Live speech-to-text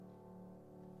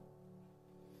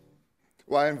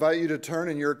Well, I invite you to turn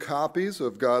in your copies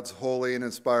of God's holy and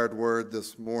inspired word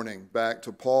this morning back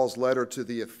to Paul's letter to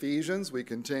the Ephesians. We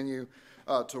continue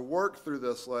to work through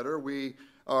this letter. We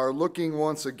are looking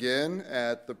once again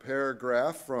at the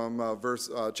paragraph from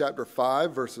chapter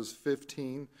 5, verses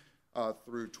 15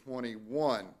 through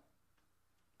 21.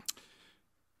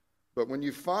 But when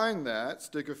you find that,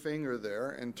 stick a finger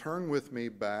there and turn with me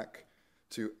back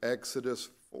to Exodus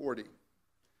 40.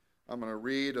 I'm going to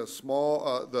read a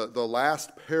small, the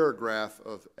last paragraph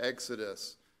of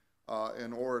Exodus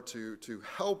in order to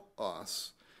help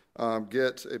us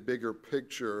get a bigger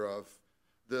picture of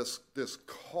this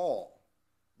call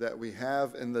that we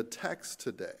have in the text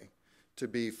today to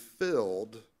be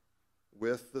filled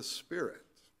with the Spirit.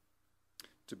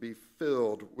 To be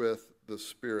filled with the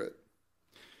Spirit.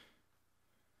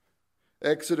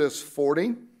 Exodus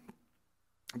 40,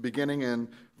 beginning in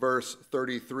verse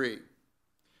 33.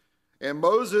 And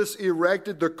Moses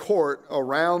erected the court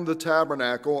around the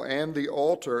tabernacle and the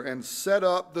altar and set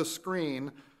up the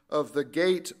screen of the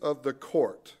gate of the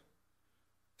court.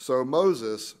 So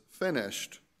Moses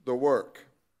finished the work.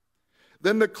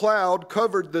 Then the cloud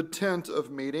covered the tent of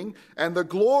meeting, and the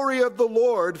glory of the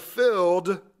Lord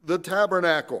filled the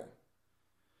tabernacle.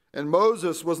 And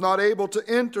Moses was not able to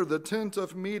enter the tent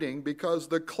of meeting because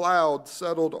the cloud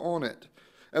settled on it,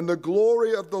 and the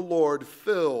glory of the Lord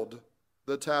filled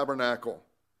the tabernacle.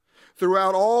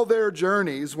 Throughout all their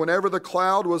journeys, whenever the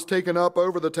cloud was taken up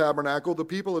over the tabernacle, the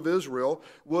people of Israel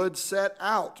would set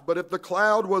out. But if the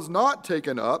cloud was not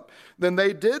taken up, then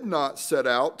they did not set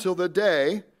out till the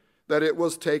day that it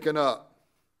was taken up.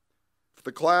 If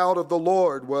the cloud of the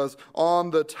Lord was on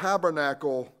the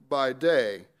tabernacle by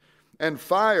day, and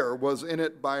fire was in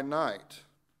it by night,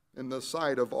 in the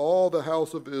sight of all the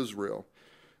house of Israel,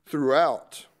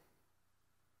 throughout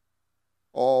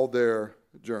all their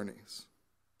journeys.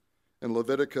 In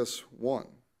Leviticus 1,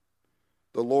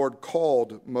 the Lord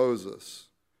called Moses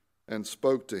and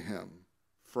spoke to him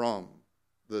from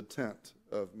the tent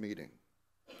of meeting.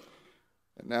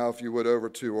 And now, if you would, over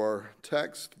to our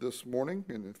text this morning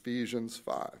in Ephesians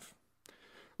 5.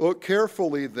 Look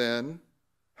carefully then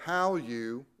how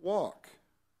you walk,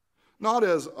 not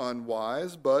as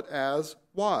unwise, but as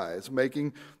wise,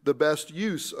 making the best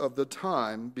use of the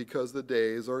time because the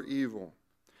days are evil.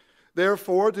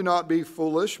 Therefore, do not be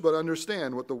foolish, but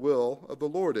understand what the will of the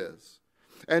Lord is.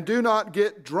 And do not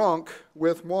get drunk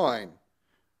with wine,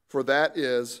 for that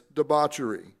is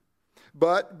debauchery,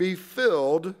 but be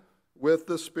filled with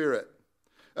the Spirit,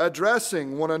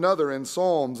 addressing one another in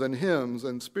psalms and hymns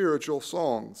and spiritual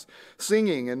songs,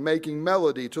 singing and making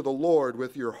melody to the Lord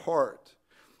with your heart,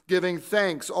 giving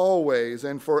thanks always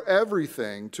and for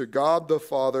everything to God the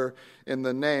Father in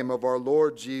the name of our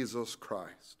Lord Jesus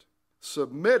Christ,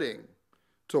 submitting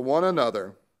to one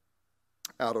another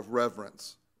out of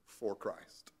reverence for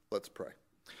Christ. Let's pray.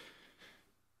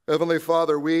 Heavenly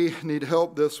Father, we need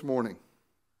help this morning.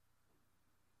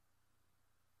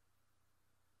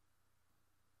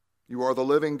 You are the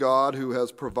living God who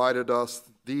has provided us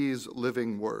these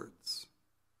living words.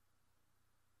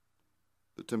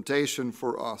 The temptation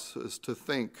for us is to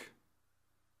think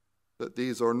that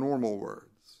these are normal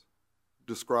words,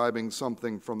 describing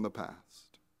something from the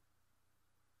past,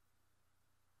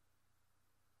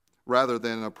 rather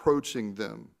than approaching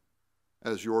them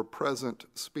as your present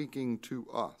speaking to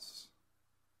us,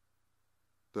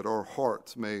 that our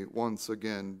hearts may once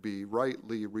again be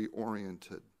rightly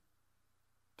reoriented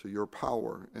to your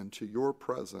power and to your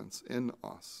presence in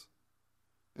us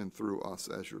and through us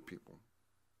as your people.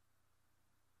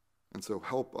 And so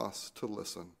help us to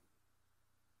listen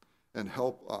and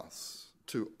help us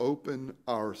to open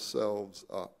ourselves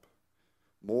up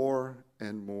more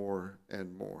and more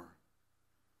and more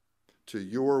to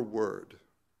your word,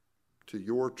 to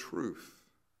your truth,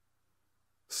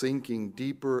 sinking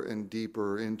deeper and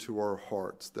deeper into our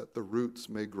hearts that the roots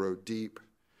may grow deep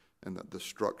and that the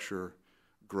structure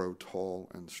grow tall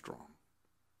and strong.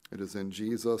 It is in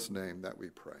Jesus' name that we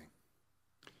pray.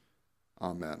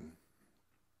 Amen.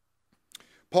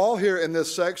 Paul here in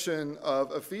this section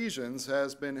of Ephesians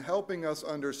has been helping us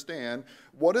understand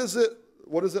what does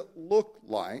it look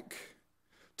like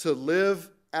to live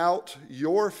out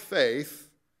your faith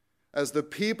as the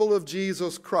people of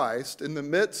Jesus Christ in the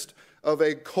midst of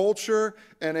a culture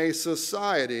and a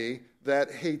society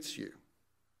that hates you.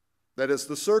 That is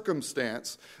the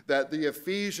circumstance that the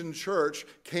Ephesian church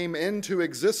came into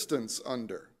existence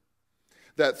under.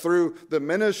 That through the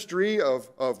ministry of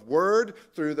word,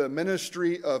 through the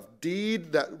ministry of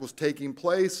deed that was taking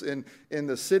place in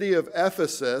the city of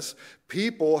Ephesus,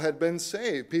 people had been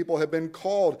saved. People had been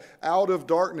called out of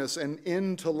darkness and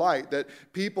into light. That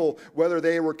people, whether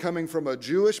they were coming from a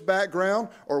Jewish background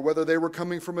or whether they were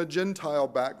coming from a Gentile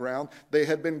background, they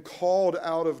had been called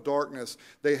out of darkness.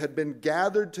 They had been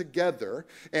gathered together.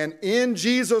 And in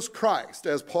Jesus Christ,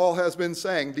 as Paul has been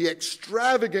saying, the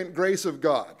extravagant grace of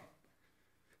God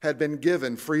had been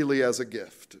given freely as a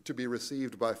gift to be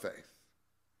received by faith.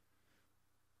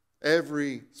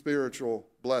 Every spiritual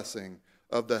blessing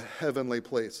of the heavenly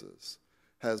places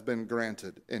has been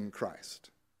granted in Christ.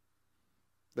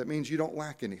 That means you don't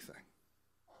lack anything.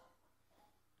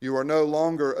 You are no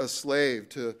longer a slave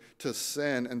to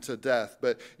sin and to death,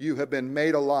 but you have been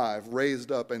made alive,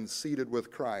 raised up, and seated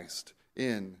with Christ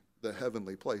in the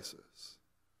heavenly places.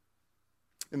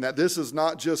 And that this is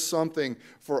not just something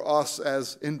for us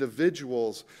as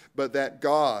individuals, but that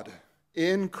God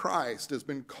in Christ has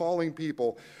been calling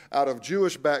people out of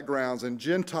Jewish backgrounds and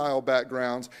Gentile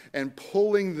backgrounds and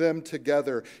pulling them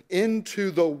together into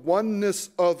the oneness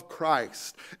of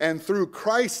Christ. And through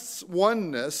Christ's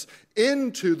oneness,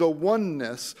 into the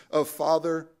oneness of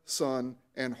Father, Son,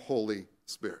 and Holy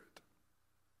Spirit.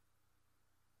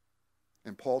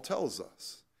 And Paul tells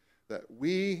us that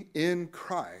we in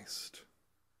Christ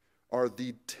are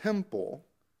the temple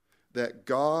that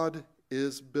God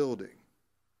is building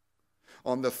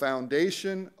on the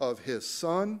foundation of his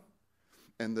Son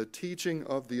and the teaching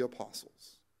of the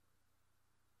apostles.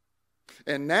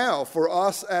 And now, for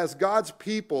us as God's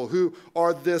people who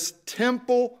are this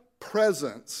temple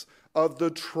presence of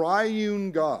the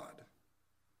triune God,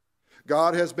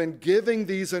 God has been giving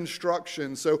these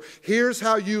instructions. So here's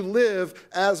how you live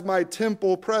as my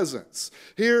temple presence.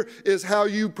 Here is how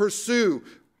you pursue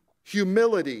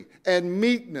humility and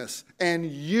meekness and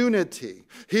unity.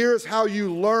 Here's how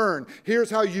you learn. Here's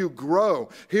how you grow.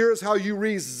 Here's how you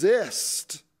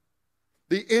resist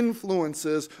the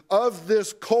influences of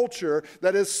this culture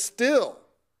that is still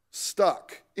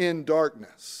stuck in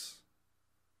darkness.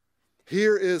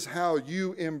 Here is how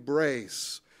you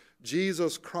embrace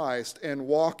Jesus Christ and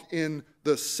walk in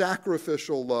the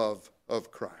sacrificial love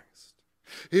of Christ.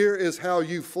 Here is how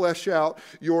you flesh out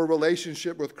your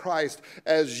relationship with Christ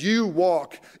as you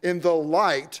walk in the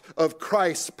light of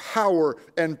Christ's power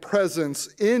and presence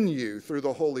in you through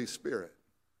the Holy Spirit.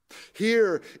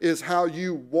 Here is how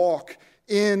you walk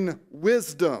in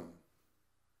wisdom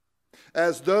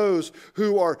as those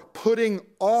who are putting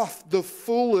off the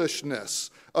foolishness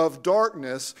of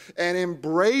darkness and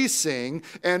embracing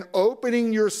and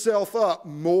opening yourself up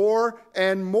more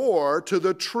and more to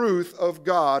the truth of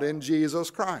God in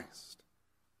Jesus Christ.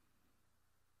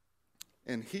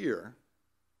 And here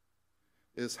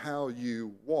is how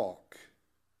you walk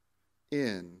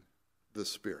in the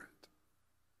Spirit.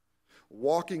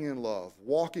 Walking in love,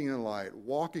 walking in light,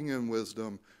 walking in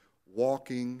wisdom,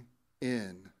 walking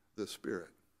in the Spirit.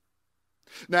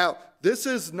 Now, this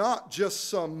is not just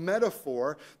some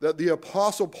metaphor that the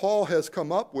Apostle Paul has come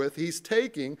up with. He's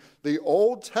taking the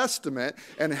Old Testament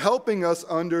and helping us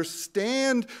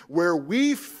understand where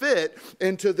we fit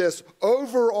into this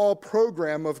overall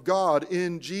program of God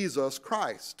in Jesus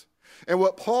Christ. And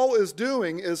what Paul is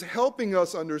doing is helping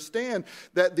us understand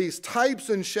that these types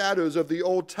and shadows of the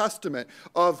Old Testament,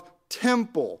 of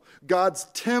temple, God's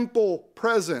temple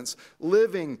presence,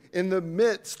 living in the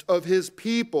midst of his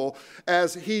people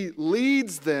as he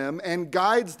leads them and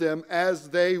guides them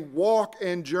as they walk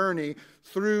and journey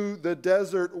through the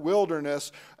desert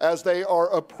wilderness as they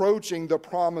are approaching the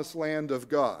promised land of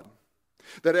God.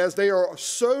 That as they are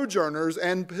sojourners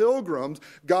and pilgrims,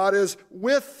 God is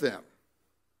with them.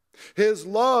 His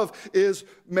love is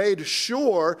made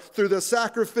sure through the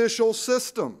sacrificial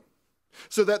system,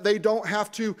 so that they don't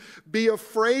have to be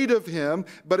afraid of him,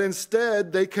 but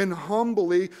instead they can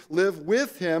humbly live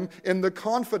with him in the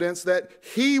confidence that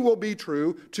he will be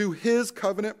true to his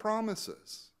covenant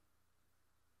promises.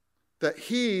 That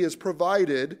he has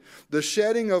provided the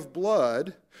shedding of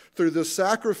blood through the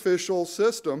sacrificial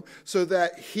system so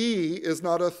that he is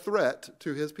not a threat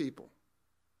to his people.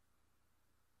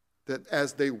 That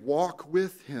as they walk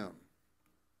with him,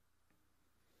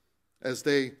 as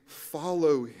they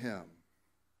follow him,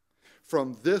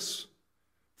 from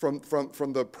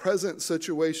the present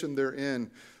situation they're in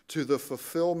to the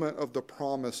fulfillment of the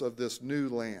promise of this new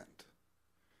land,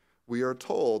 we are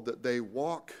told that they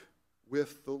walk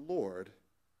with the Lord,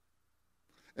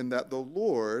 and that the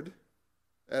Lord,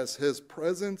 as his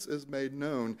presence is made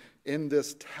known in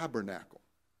this tabernacle,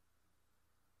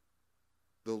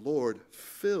 the Lord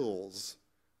fills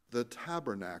the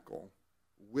tabernacle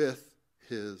with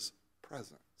his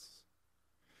presence.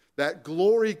 That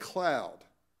glory cloud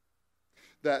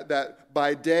that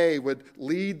by day would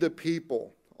lead the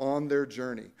people on their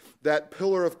journey. That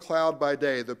pillar of cloud by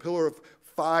day, the pillar of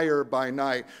fire by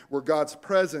night, where God's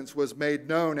presence was made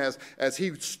known as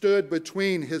he stood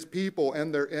between his people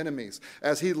and their enemies,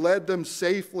 as he led them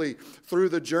safely through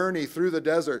the journey, through the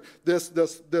desert.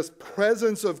 This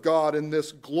presence of God in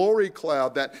this glory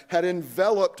cloud that had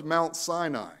enveloped Mount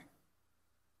Sinai.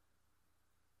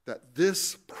 That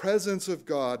this presence of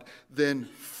God then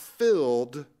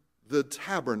filled the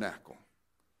tabernacle.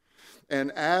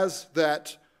 And as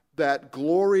that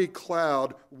glory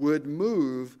cloud would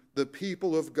move, the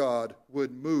people of God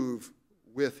would move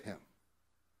with him.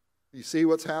 You see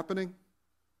what's happening?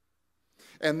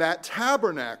 And that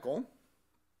tabernacle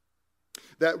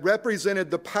that represented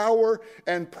the power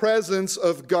and presence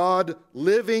of God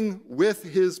living with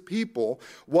his people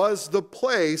was the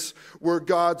place where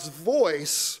God's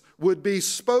voice would be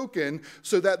spoken,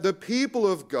 so that the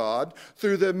people of God,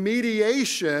 through the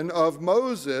mediation of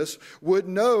Moses, would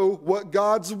know what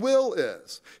God's will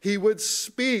is. He would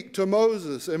speak to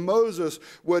Moses, and Moses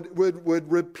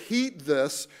would repeat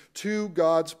this to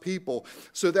God's people,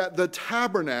 so that the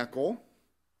tabernacle,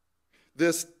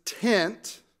 this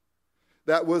tent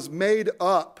that was made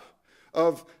up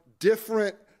of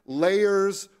different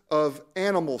layers of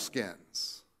animal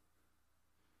skins,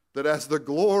 that as the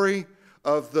glory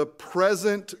of the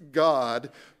present God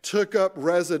took up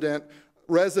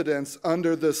residence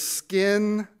under the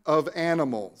skin of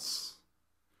animals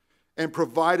and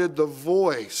provided the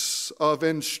voice of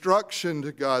instruction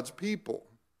to God's people.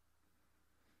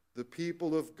 The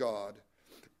people of God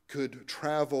could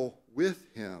travel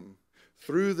with him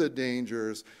through the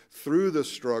dangers, through the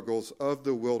struggles of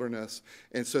the wilderness,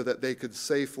 and so that they could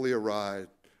safely arrive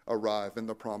in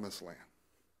the promised land.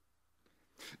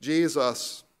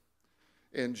 Jesus,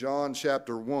 in John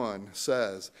chapter 1,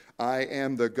 says, I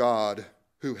am the God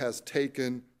who has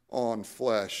taken on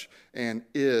flesh and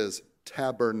is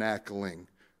tabernacling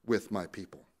with my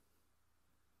people.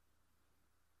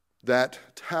 That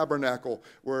tabernacle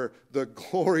where the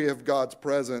glory of God's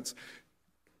presence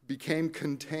became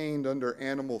contained under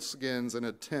animal skins in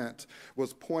a tent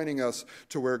was pointing us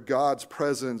to where God's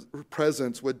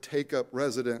presence would take up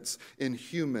residence in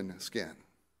human skin,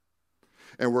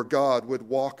 and where God would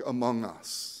walk among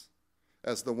us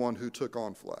as the one who took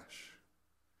on flesh.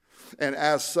 And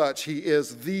as such, he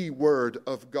is the Word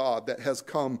of God that has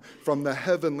come from the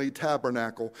heavenly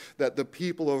tabernacle, that the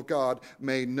people of God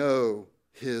may know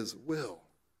his will.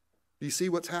 Do you see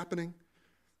what's happening?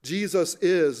 Jesus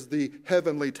is the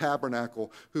heavenly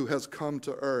tabernacle who has come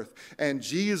to earth. And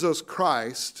Jesus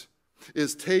Christ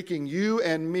is taking you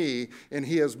and me, and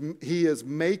he is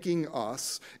making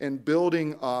us and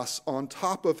building us on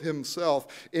top of himself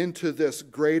into this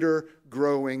greater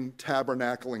growing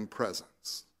tabernacling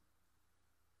presence.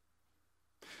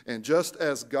 And just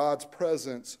as God's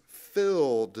presence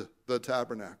filled the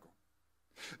tabernacle,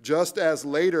 just as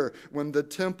later when the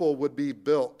temple would be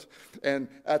built, and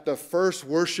at the first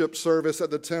worship service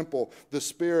at the temple, the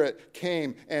Spirit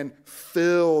came and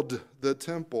filled the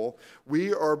temple,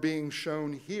 we are being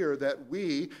shown here that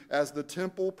we, as the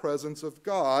temple presence of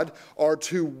God, are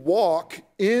to walk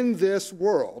in this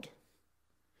world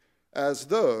as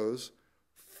those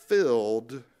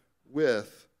filled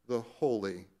with the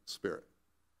Holy Spirit.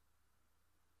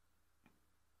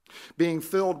 Being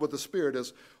filled with the Spirit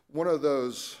is one of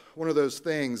those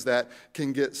things that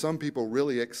can get some people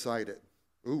really excited.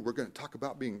 Ooh, we're going to talk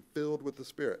about being filled with the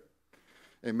Spirit.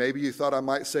 And maybe you thought I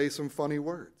might say some funny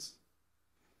words.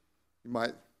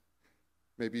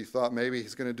 Maybe you thought maybe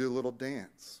he's going to do a little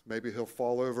dance. Maybe he'll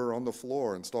fall over on the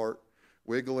floor and start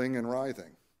wiggling and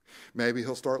writhing. Maybe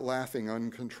he'll start laughing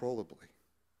uncontrollably.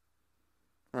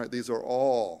 All right, these are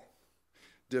all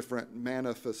different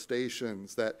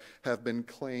manifestations that have been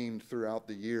claimed throughout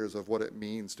the years of what it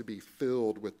means to be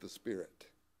filled with the Spirit.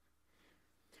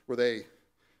 Where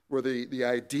the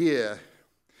idea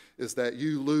is that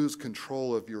you lose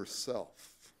control of yourself.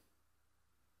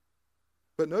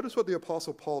 But notice what the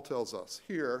Apostle Paul tells us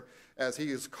here as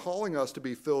he is calling us to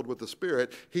be filled with the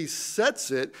Spirit. He sets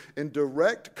it in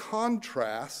direct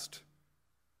contrast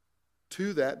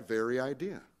to that very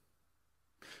idea.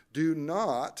 Do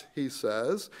not, he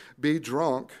says, be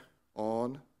drunk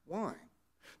on wine.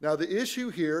 Now, the issue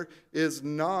here is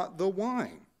not the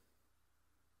wine.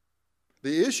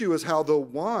 The issue is how the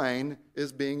wine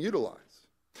is being utilized.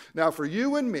 Now, for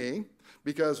you and me,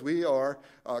 because we are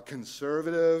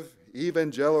conservative,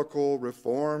 evangelical,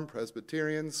 Reformed,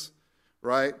 Presbyterians,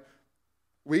 right?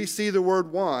 We see the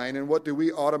word wine, and what do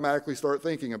we automatically start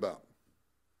thinking about?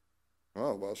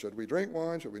 Oh, well, should we drink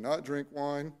wine? Should we not drink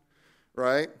wine?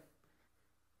 Right?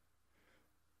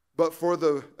 But for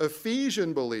the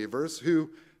Ephesian believers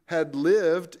who had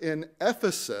lived in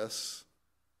Ephesus,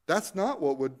 that's not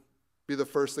what would be the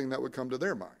first thing that would come to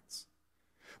their minds.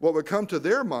 What would come to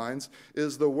their minds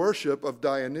is the worship of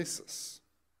Dionysus.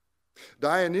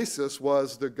 Dionysus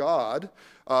was the god,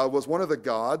 was one of the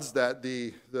gods that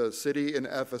the city in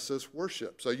Ephesus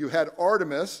worshiped. So you had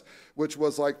Artemis, which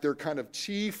was like their kind of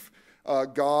chief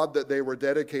god that they were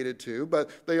dedicated to,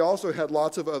 but they also had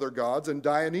lots of other gods, and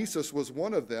Dionysus was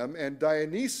one of them, and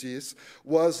Dionysus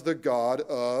was the god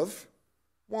of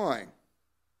wine.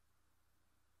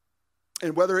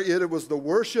 And whether it was the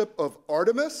worship of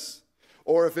Artemis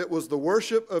or if it was the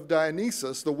worship of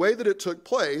Dionysus, the way that it took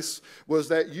place was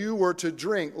that you were to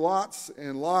drink lots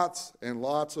and lots and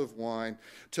lots of wine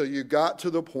till you got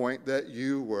to the point that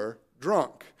you were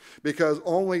drunk. Because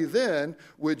only then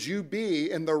would you be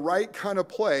in the right kind of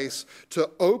place to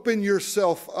open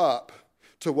yourself up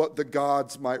to what the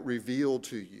gods might reveal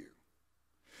to you.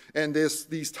 And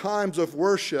these times of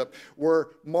worship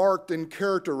were marked and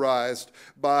characterized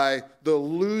by the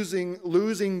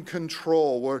losing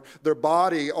control, where their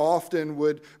body often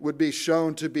would be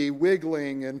shown to be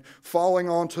wiggling and falling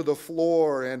onto the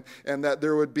floor, and that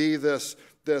there would be this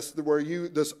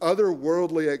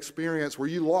otherworldly experience where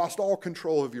you lost all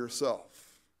control of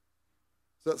yourself.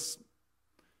 Is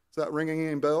that ringing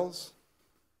any bells?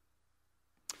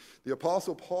 The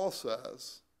Apostle Paul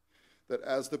says that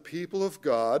as the people of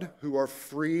God who are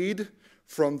freed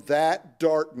from that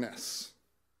darkness,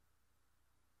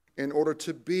 in order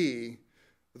to be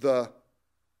the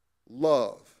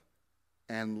love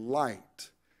and light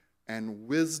and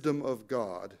wisdom of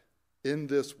God in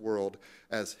this world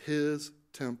as his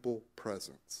temple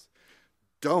presence,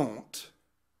 don't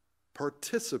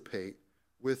participate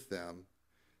with them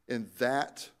in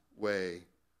that way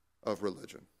of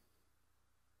religion.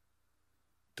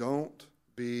 Don't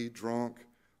be drunk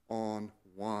on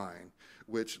wine,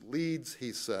 which leads,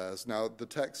 he says, now the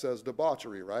text says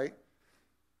debauchery, right?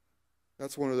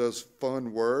 That's one of those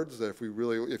fun words that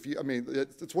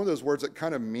it's one of those words that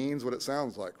kind of means what it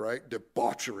sounds like, right?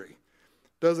 Debauchery.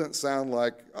 Doesn't sound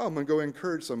like, oh, I'm going to go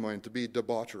encourage someone to be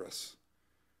debaucherous,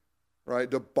 right?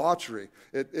 Debauchery.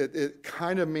 It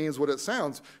kind of means what it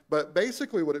sounds, but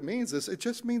basically what it means is it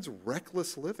just means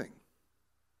reckless living.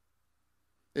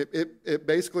 It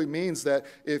basically means that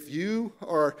if you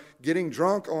are getting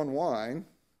drunk on wine,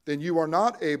 then you are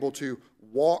not able to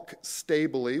walk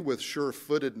stably with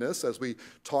sure-footedness, as we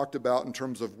talked about in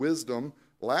terms of wisdom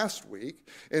last week.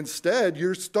 Instead,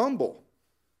 you stumble.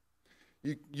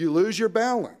 You lose your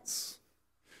balance.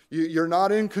 You're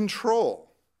not in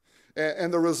control.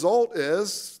 And the result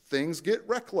is things get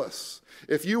reckless.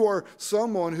 If you are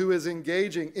someone who is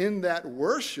engaging in that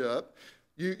worship,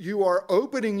 you are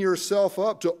opening yourself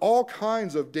up to all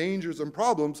kinds of dangers and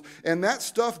problems, and that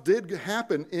stuff did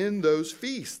happen in those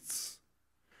feasts,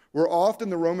 where often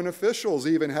the Roman officials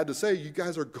even had to say, you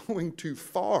guys are going too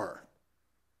far,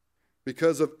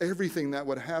 because of everything that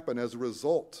would happen as a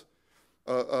result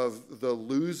of the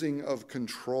losing of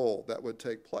control that would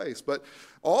take place. But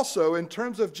also in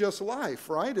terms of just life,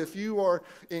 right? If you are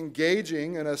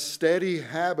engaging in a steady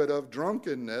habit of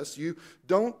drunkenness, you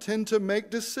don't tend to make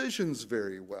decisions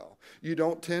very well. You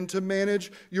don't tend to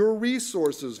manage your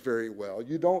resources very well.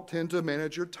 You don't tend to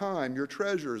manage your time, your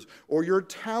treasures, or your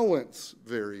talents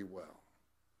very well.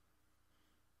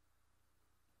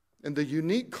 And the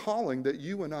unique calling that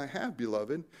you and I have,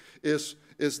 beloved, is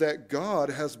that God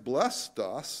has blessed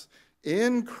us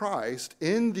in Christ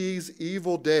in these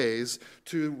evil days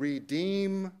to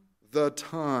redeem the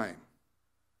time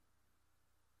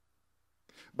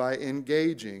by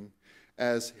engaging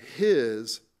as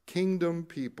his kingdom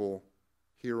people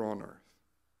here on earth.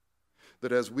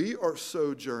 That as we are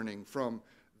sojourning from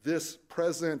this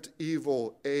present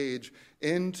evil age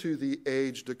into the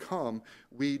age to come,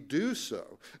 we do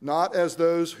so not as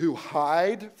those who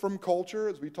hide from culture,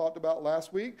 as we talked about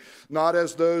last week, not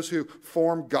as those who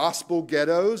form gospel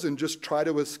ghettos and just try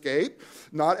to escape,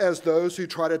 not as those who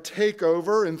try to take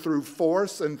over and through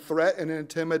force and threat and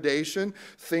intimidation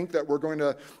think that we're going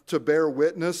to bear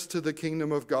witness to the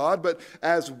kingdom of God, but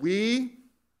as we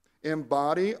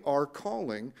embody our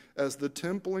calling as the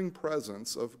templing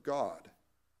presence of God.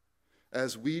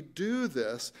 As we do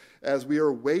this, as we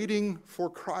are waiting for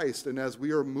Christ and as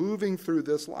we are moving through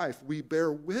this life, we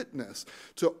bear witness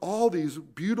to all these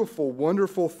beautiful,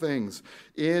 wonderful things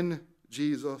in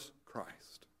Jesus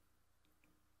Christ.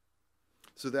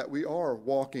 So that we are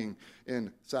walking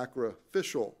in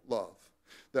sacrificial love,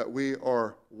 that we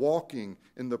are walking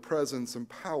in the presence and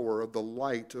power of the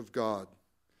light of God,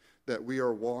 that we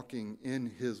are walking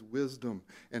in his wisdom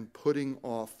and putting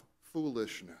off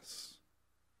foolishness.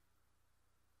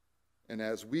 And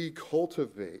as we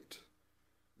cultivate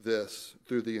this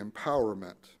through the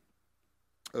empowerment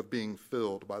of being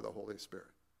filled by the Holy Spirit.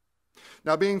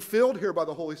 Now, being filled here by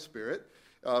the Holy Spirit,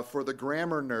 for the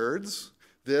grammar nerds,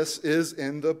 this is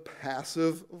in the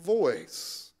passive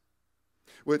voice,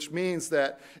 which means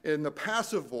that in the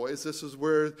passive voice, this is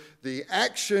where the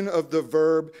action of the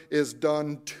verb is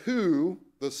done to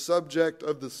the subject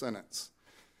of the sentence.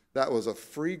 That was a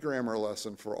free grammar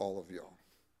lesson for all of y'all,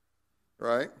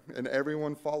 right? And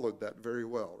everyone followed that very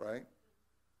well, right?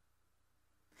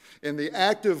 In the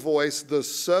active voice, the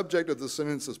subject of the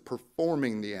sentence is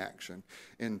performing the action.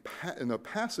 In the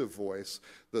passive voice,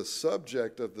 the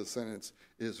subject of the sentence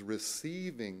is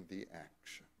receiving the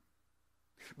action.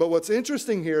 But what's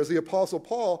interesting here is the Apostle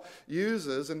Paul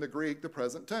uses in the Greek the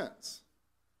present tense,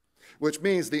 which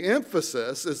means the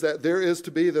emphasis is that there is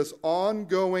to be this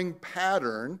ongoing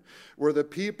pattern where the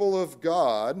people of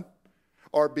God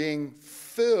are being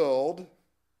filled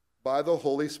by the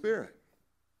Holy Spirit.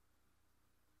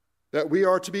 That we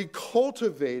are to be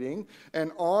cultivating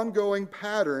an ongoing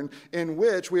pattern in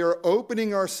which we are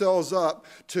opening ourselves up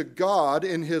to God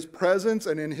in his presence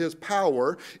and in his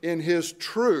power, in his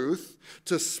truth,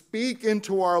 to speak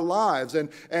into our lives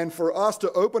and for us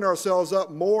to open ourselves up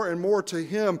more and more to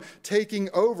him, taking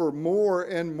over more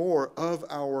and more of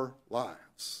our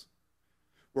lives.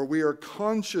 Where we are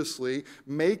consciously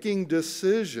making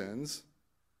decisions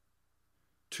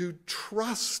to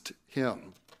trust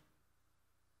him.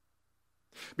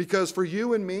 Because for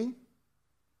you and me,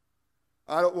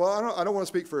 I don't want to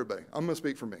speak for everybody. I'm going to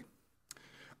speak for me.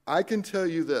 I can tell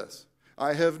you this.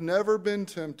 I have never been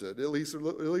tempted, at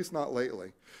least not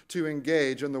lately, to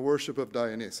engage in the worship of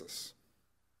Dionysus.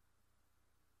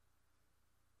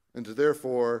 And to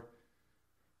therefore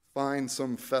find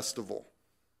some festival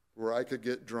where I could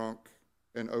get drunk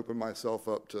and open myself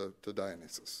up to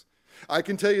Dionysus. I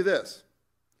can tell you this.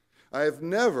 I have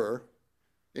never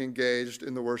engaged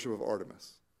in the worship of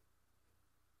Artemis.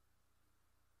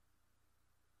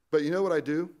 But you know what I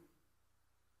do?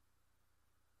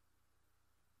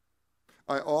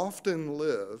 I often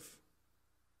live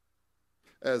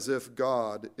as if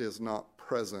God is not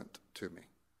present to me.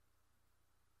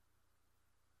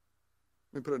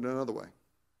 Let me put it another way.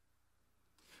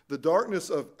 The darkness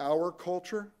of our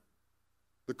culture,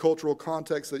 the cultural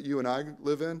context that you and I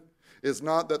live in, is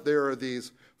not that there are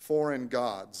these foreign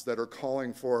gods that are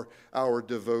calling for our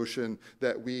devotion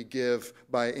that we give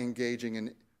by engaging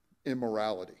in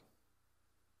immorality.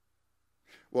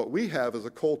 What we have is a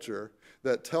culture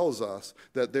that tells us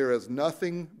that there is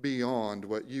nothing beyond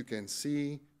what you can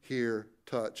see, hear,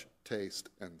 touch, taste,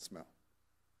 and smell.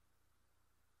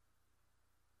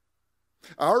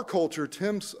 Our culture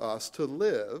tempts us to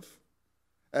live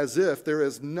as if there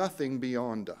is nothing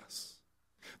beyond us.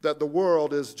 That the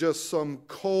world is just some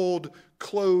cold,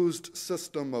 closed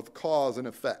system of cause and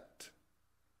effect.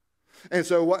 And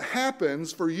so what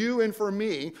happens for you and for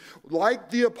me, like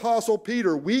the Apostle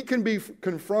Peter, we can be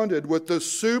confronted with the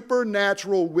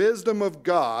supernatural wisdom of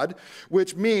God,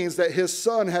 which means that his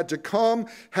son had to come,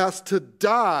 has to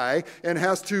die, and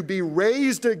has to be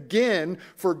raised again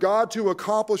for God to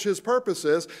accomplish his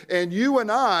purposes. And you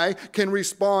and I can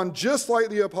respond just like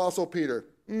the Apostle Peter.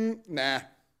 Nah.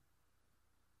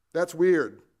 That's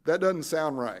weird. That doesn't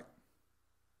sound right.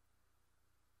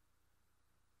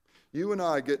 You and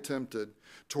I get tempted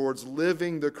towards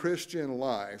living the Christian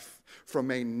life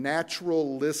from a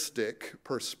naturalistic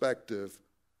perspective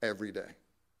every day.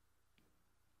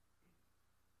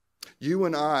 You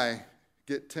and I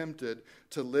get tempted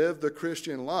to live the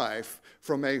Christian life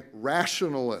from a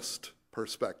rationalist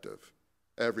perspective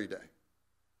every day.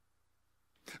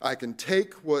 I can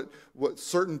take what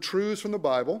certain truths from the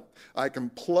Bible, I can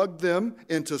plug them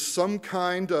into some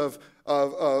kind of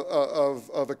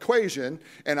equation,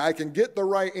 and I can get the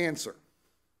right answer.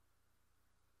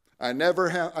 I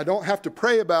don't have to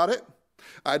pray about it.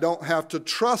 I don't have to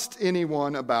trust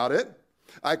anyone about it.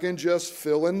 I can just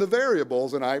fill in the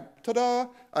variables, and I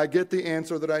get the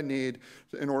answer that I need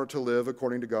in order to live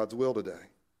according to God's will today.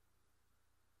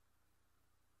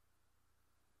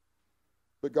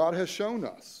 But God has shown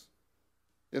us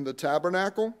in the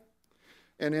tabernacle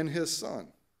and in his Son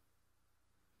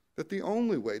that the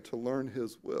only way to learn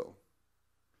his will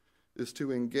is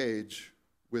to engage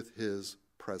with his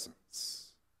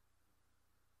presence.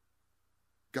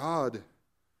 God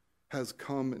has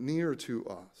come near to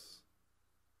us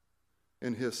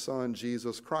in his Son,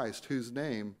 Jesus Christ, whose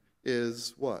name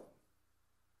is what?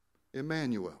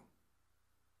 Emmanuel,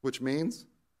 which means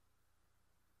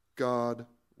God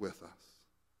with us.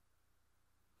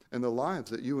 And the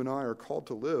lives that you and I are called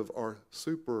to live are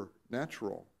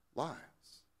supernatural lives,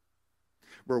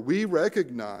 where we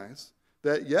recognize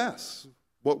that, yes,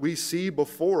 what we see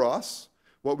before us,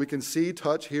 what we can see,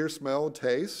 touch, hear, smell,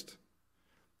 taste,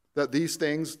 that these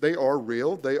things, they are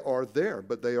real, they are there,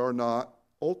 but they are not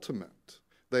ultimate.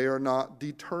 They are not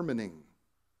determining.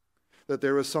 That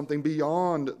there is something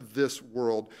beyond this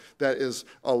world that is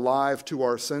alive to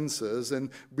our senses. And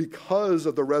because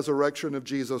of the resurrection of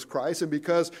Jesus Christ, and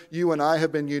because you and I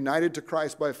have been united to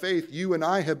Christ by faith, you and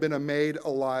I have been made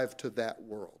alive to that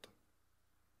world.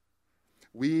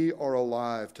 We are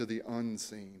alive to the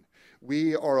unseen.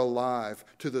 We are alive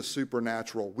to the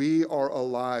supernatural. We are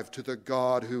alive to the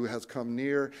God who has come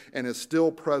near and is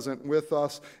still present with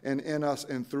us and in us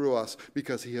and through us,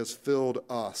 because he has filled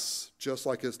us, just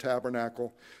like his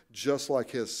tabernacle, just like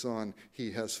his Son.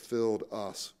 He has filled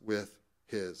us with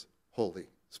his Holy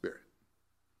Spirit.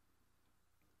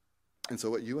 And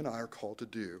so what you and I are called to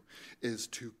do is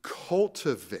to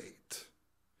cultivate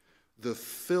the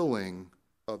filling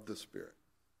of the Spirit.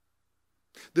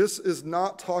 This is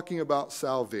not talking about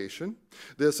salvation.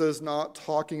 This is not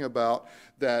talking about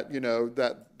that,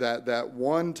 that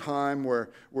one time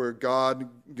where God,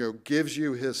 gives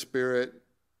you his Spirit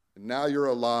and now you're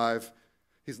alive.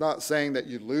 He's not saying that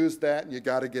you lose that and you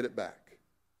got to get it back.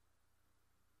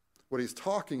 What he's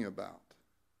talking about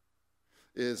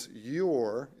is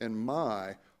your and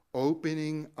my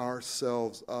opening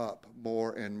ourselves up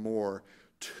more and more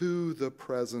to the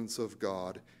presence of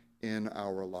God in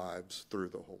our lives through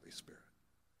the Holy Spirit.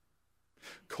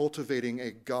 Cultivating a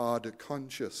God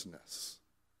consciousness.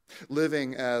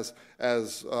 Living as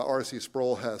R.C.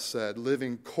 Sproul has said,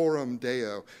 living coram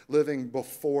Deo, living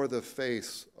before the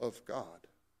face of God.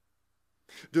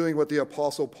 Doing what the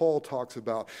Apostle Paul talks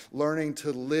about, learning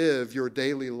to live your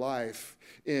daily life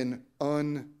in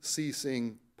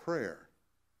unceasing prayer.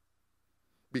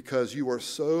 Because you are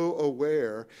so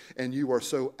aware and you are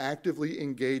so actively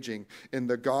engaging in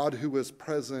the God who is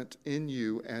present in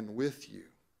you and with you,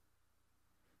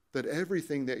 that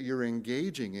everything that you're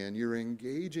engaging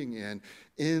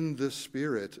in the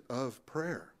spirit of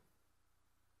prayer.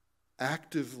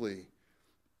 Actively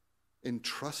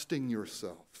entrusting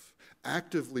yourself,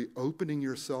 actively opening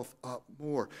yourself up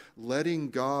more, letting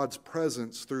God's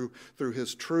presence through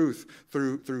his truth,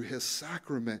 through his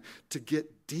sacrament, to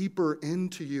get deeper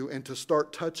into you and to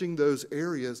start touching those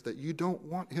areas that you don't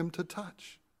want him to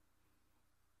touch.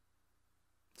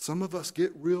 Some of us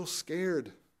get real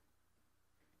scared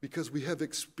because we have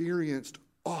experienced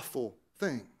awful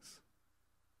things.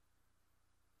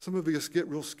 Some of us get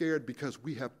real scared because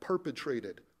we have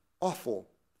perpetrated awful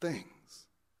things.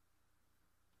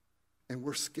 And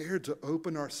we're scared to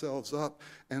open ourselves up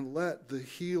and let the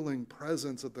healing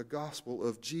presence of the gospel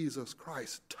of Jesus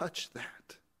Christ touch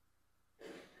that.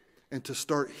 And to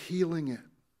start healing it.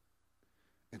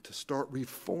 And to start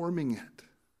reforming it.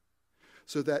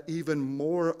 So that even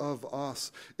more of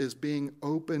us is being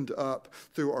opened up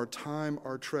through our time,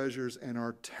 our treasures, and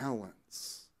our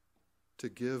talents to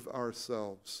give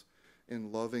ourselves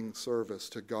in loving service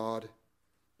to God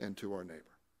and to our neighbor.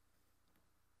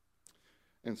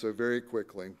 And so very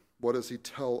quickly, what does he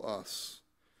tell us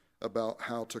about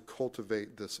how to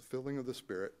cultivate this filling of the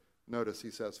Spirit? Notice he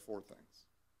says 4 things.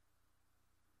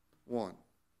 1,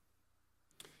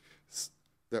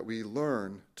 that we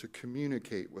learn to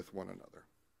communicate with one another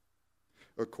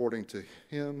according to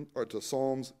hymn or to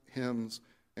psalms, hymns,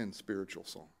 and spiritual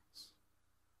songs.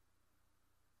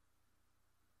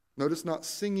 Notice not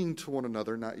singing to one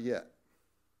another, not yet,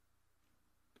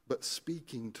 but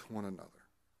speaking to one another.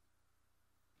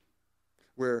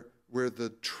 Where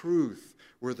the truth,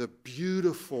 where the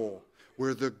beautiful,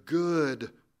 where the good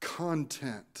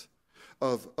content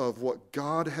of what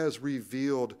God has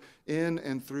revealed in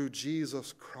and through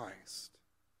Jesus Christ,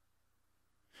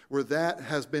 where that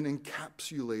has been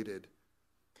encapsulated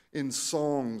in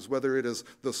songs, whether it is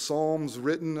the psalms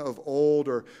written of old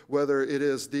or whether it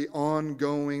is the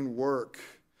ongoing work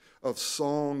of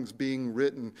songs being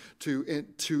written to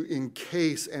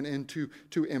encase and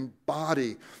to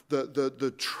embody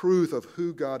the truth of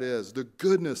who God is, the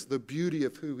goodness, the beauty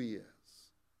of who he is.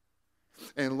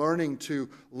 And learning to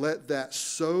let that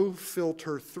so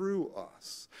filter through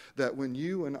us that when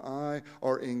you and I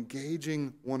are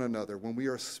engaging one another, when we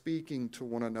are speaking to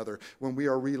one another, when we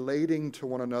are relating to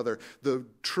one another, the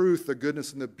truth, the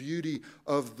goodness, and the beauty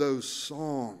of those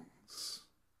songs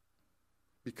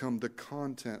become the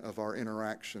content of our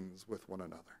interactions with one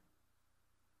another.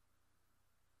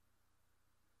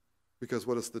 Because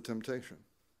what is the temptation?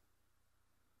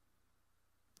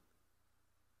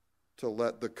 To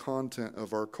let the content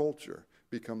of our culture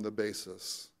become the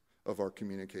basis of our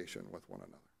communication with one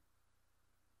another.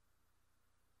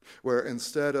 Where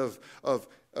instead of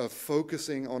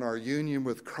focusing on our union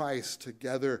with Christ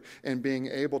together and being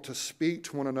able to speak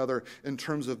to one another in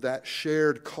terms of that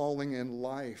shared calling in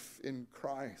life in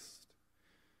Christ,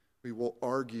 we will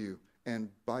argue and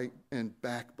bite and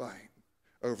backbite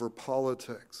over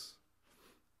politics,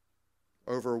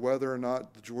 over whether or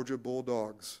not the Georgia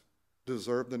Bulldogs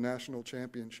deserved the national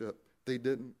championship. They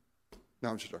didn't. No,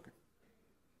 I'm just joking.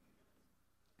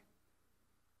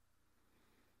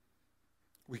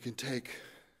 We can take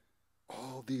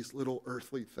all these little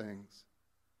earthly things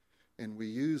and we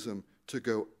use them to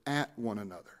go at one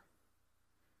another.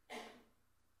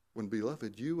 When,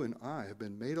 beloved, you and I have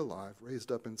been made alive, raised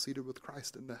up, and seated with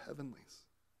Christ in the heavenlies.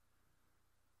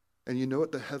 And you know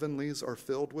what the heavenlies are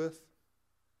filled with?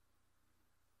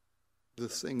 The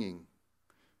singing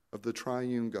of the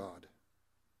triune God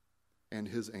and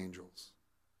his angels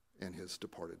and his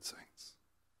departed saints.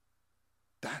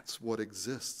 That's what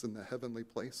exists in the heavenly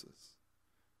places.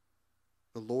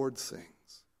 The Lord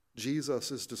sings.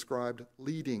 Jesus is described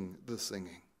leading the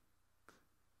singing.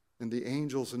 And the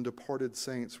angels and departed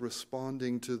saints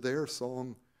responding to their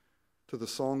song, to the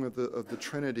song of the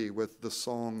Trinity with the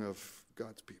song of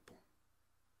God's people.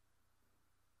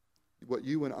 What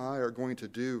you and I are going to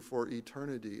do for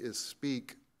eternity is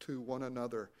speak to one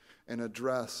another and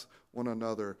address one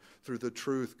another through the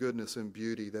truth, goodness, and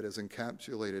beauty that is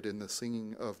encapsulated in the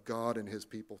singing of God and his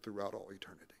people throughout all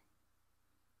eternity.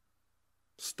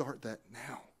 Start that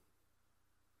now.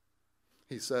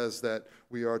 He says that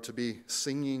we are to be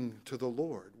singing to the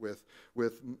Lord with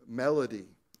melody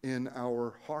in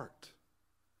our heart.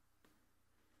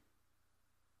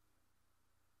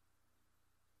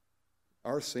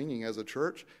 Our singing as a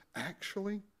church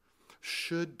actually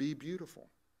should be beautiful.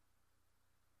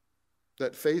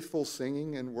 That faithful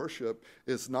singing and worship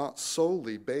is not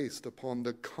solely based upon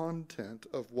the content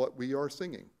of what we are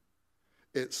singing.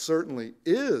 It certainly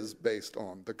is based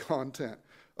on the content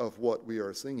of what we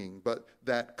are singing, but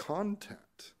that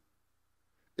content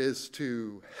is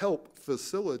to help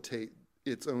facilitate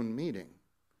its own meaning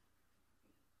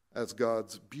as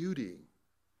God's beauty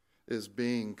is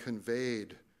being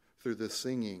conveyed through the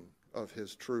singing of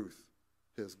his truth,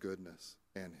 his goodness,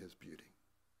 and his beauty.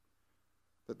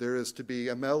 That there is to be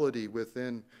a melody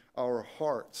within our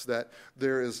hearts, that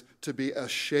there is to be a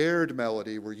shared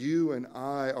melody where you and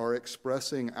I are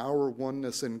expressing our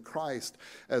oneness in Christ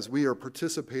as we are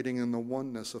participating in the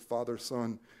oneness of Father,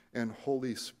 Son, and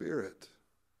Holy Spirit.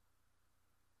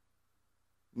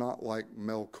 Not like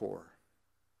Melkor.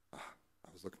 I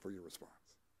was looking for your response.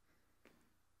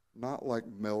 Not like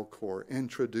Melkor,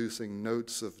 introducing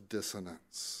notes of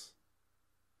dissonance.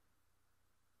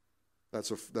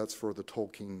 That's for the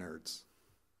Tolkien nerds.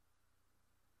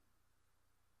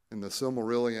 In the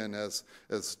Silmarillion, as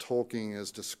Tolkien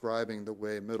is describing the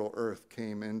way Middle-earth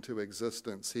came into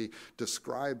existence, he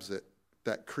describes it,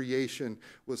 that creation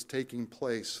was taking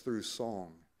place through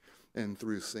song and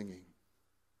through singing.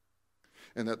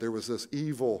 And that there was this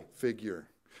evil figure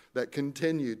that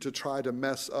continued to try to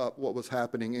mess up what was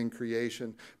happening in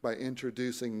creation by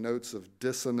introducing notes of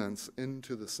dissonance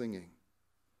into the singing.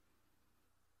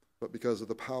 But because of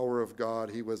the power of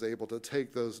God, he was able to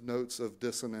take those notes of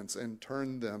dissonance and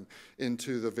turn them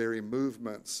into the very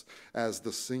movements as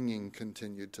the singing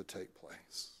continued to take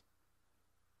place.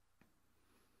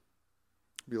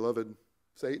 Beloved,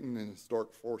 Satan and his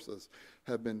dark forces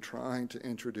have been trying to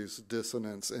introduce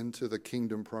dissonance into the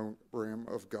kingdom program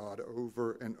of God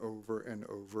over and over and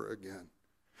over again,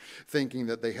 thinking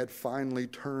that they had finally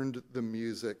turned the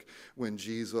music when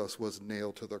Jesus was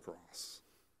nailed to the cross.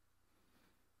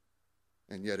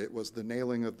 And yet it was the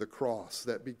nailing of the cross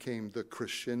that became the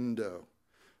crescendo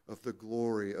of the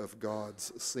glory of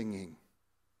God's singing,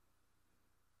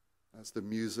 as the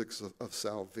music of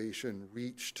salvation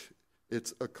reached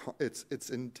its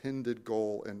intended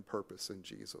goal and purpose in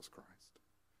Jesus Christ.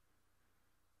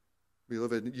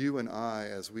 Beloved, you and I,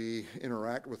 as we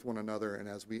interact with one another and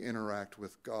as we interact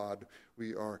with God,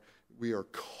 we are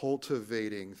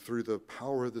cultivating through the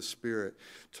power of the Spirit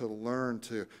to learn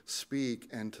to speak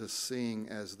and to sing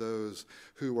as those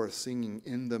who are singing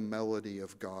in the melody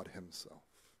of God himself,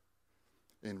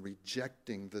 and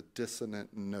rejecting the dissonant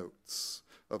notes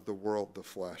of the world, the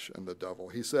flesh, and the devil.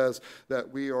 He says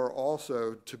that we are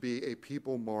also to be a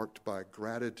people marked by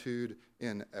gratitude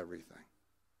in everything.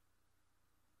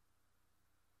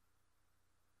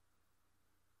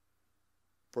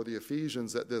 For the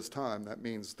Ephesians at this time, that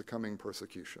means the coming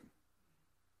persecution.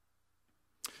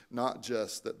 Not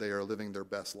just that they are living their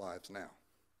best lives now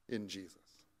in Jesus.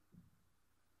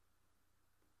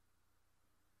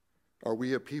 Are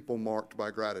we a people marked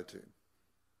by gratitude?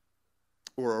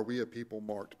 Or are we a people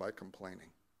marked by complaining?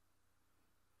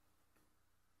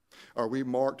 Are we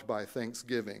marked by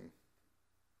thanksgiving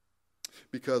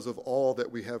because of all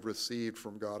that we have received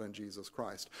from God in Jesus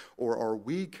Christ? Or are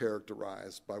we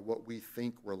characterized by what we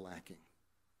think we're lacking?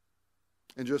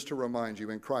 And just to remind you,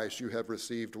 in Christ you have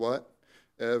received what?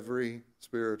 Every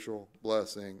spiritual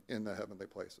blessing in the heavenly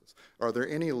places. Are there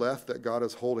any left that God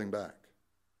is holding back?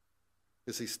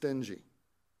 Is he stingy?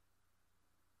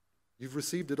 You've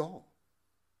received it all.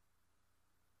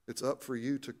 It's up for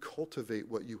you to cultivate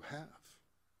what you have,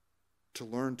 to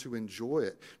learn to enjoy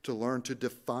it, to learn to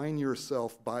define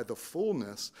yourself by the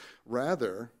fullness,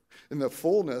 rather in the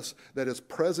fullness that is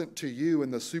present to you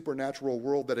in the supernatural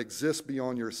world that exists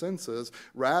beyond your senses,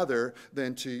 rather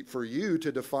than for you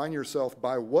to define yourself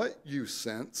by what you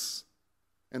sense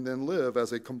and then live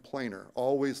as a complainer,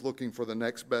 always looking for the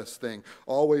next best thing,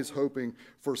 always hoping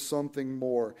for something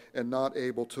more and not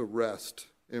able to rest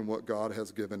in what God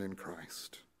has given in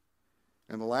Christ.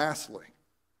 And lastly,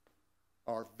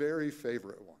 our very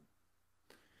favorite one,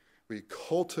 we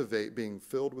cultivate being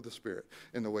filled with the Spirit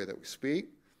in the way that we speak,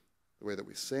 the way that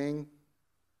we sing,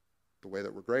 the way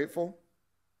that we're grateful,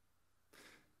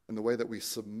 and the way that we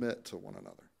submit to one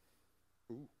another.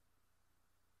 Ooh.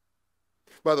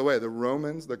 By the way,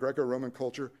 the Greco-Roman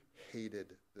culture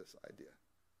hated this idea.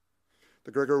 The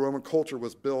Greco-Roman culture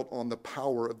was built on the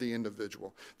power of the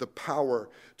individual, the power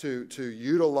to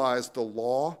utilize the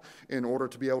law in order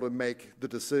to be able to make the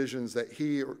decisions that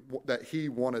he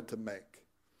wanted to make.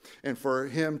 And for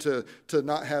him to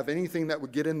not have anything that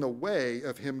would get in the way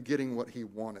of him getting what he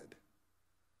wanted.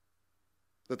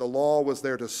 That the law was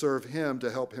there to serve him, to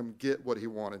help him get what he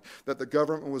wanted. That the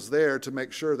government was there to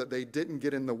make sure that they didn't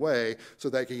get in the way so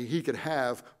that he could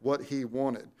have what he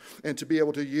wanted. And to be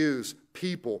able to use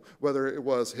people, whether it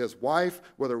was his wife,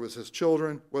 whether it was his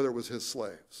children, whether it was his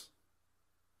slaves.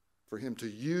 For him to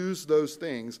use those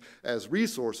things as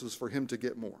resources for him to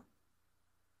get more.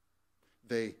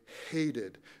 They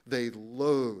hated, they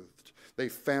loathed, they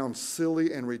found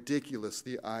silly and ridiculous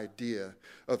the idea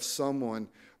of someone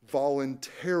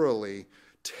voluntarily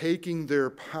taking their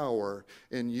power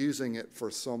and using it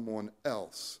for someone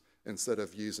else instead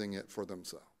of using it for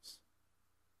themselves.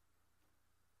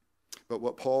 But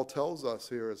what Paul tells us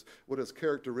here is what is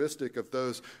characteristic of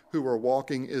those who are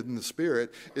walking in the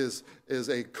Spirit is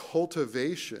a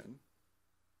cultivation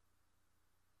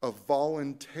of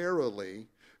voluntarily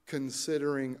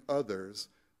considering others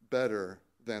better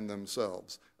than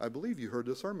themselves. I believe you heard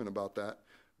a sermon about that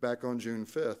back on June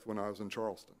 5th when I was in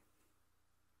Charleston.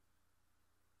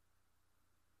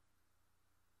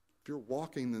 If you're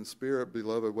walking in Spirit,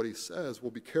 beloved, what he says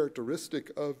will be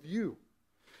characteristic of you.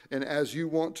 And as you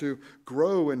want to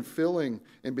grow in filling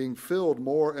and being filled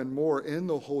more and more in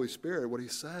the Holy Spirit, what he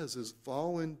says is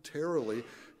voluntarily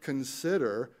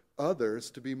consider others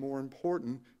to be more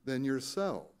important than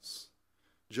yourselves,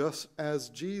 just as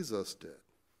Jesus did,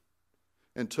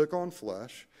 and took on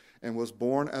flesh and was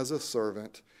born as a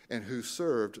servant and who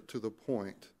served to the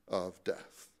point of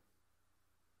death.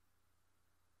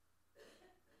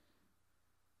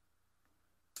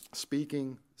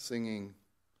 Speaking, singing,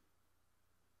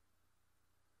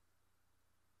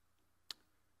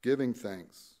 giving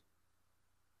thanks,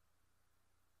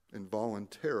 and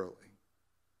voluntarily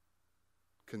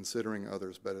considering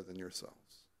others better than yourselves.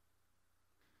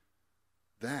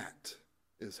 That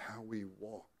is how we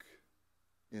walk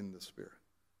in the Spirit.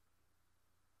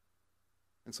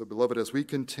 And so, beloved, as we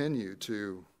continue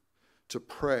to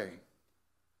pray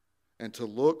and to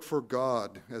look for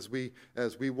God, as we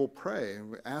will pray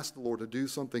and we ask the Lord to do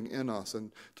something in us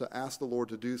and to ask the Lord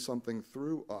to do something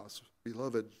through us,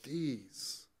 beloved,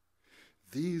 these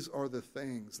are the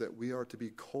things that we are to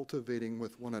be cultivating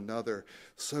with one another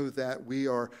so that we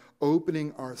are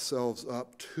opening ourselves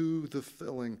up to the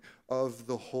filling of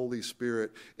the Holy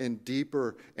Spirit in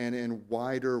deeper and in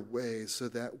wider ways so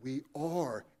that we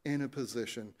are in a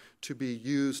position to be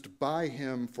used by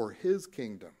him for his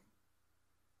kingdom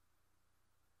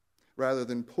rather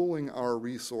than pooling our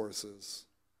resources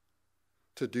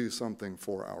to do something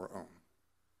for our own.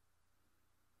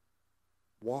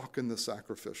 Walk in the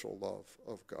sacrificial love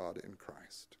of God in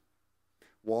Christ.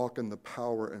 Walk in the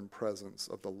power and presence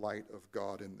of the light of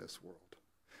God in this world.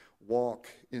 Walk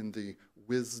in the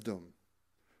wisdom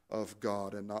of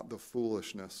God and not the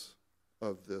foolishness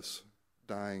of this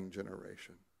dying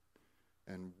generation.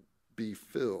 And be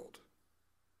filled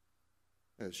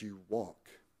as you walk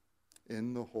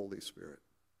in the Holy Spirit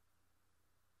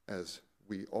as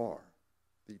we are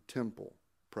the temple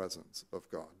presence of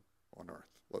God on earth.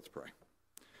 Let's pray.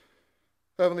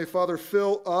 Heavenly Father,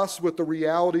 fill us with the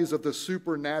realities of the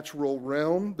supernatural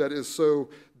realm that is so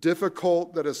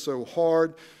difficult, that is so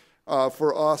hard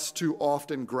for us to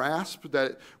often grasp,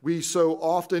 that we so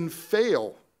often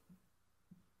fail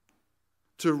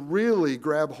to really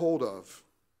grab hold of.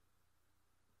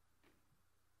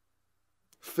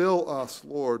 Fill us,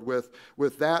 Lord,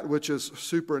 with that which is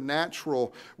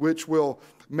supernatural, which will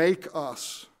make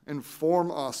us and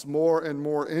form us more and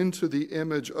more into the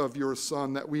image of your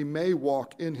Son, that we may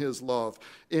walk in his love,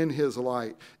 in his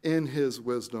light, in his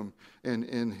wisdom, and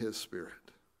in his Spirit.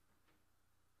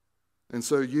 And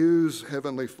so use,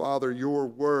 Heavenly Father, your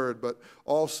word, but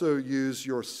also use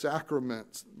your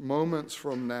sacraments moments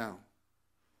from now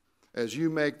as you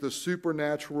make the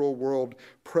supernatural world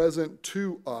present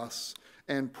to us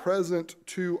and present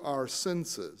to our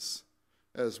senses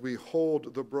as we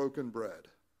hold the broken bread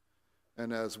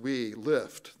and as we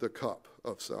lift the cup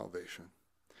of salvation.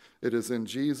 It is in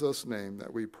Jesus' name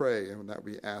that we pray and that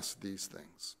we ask these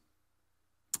things.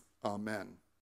 Amen.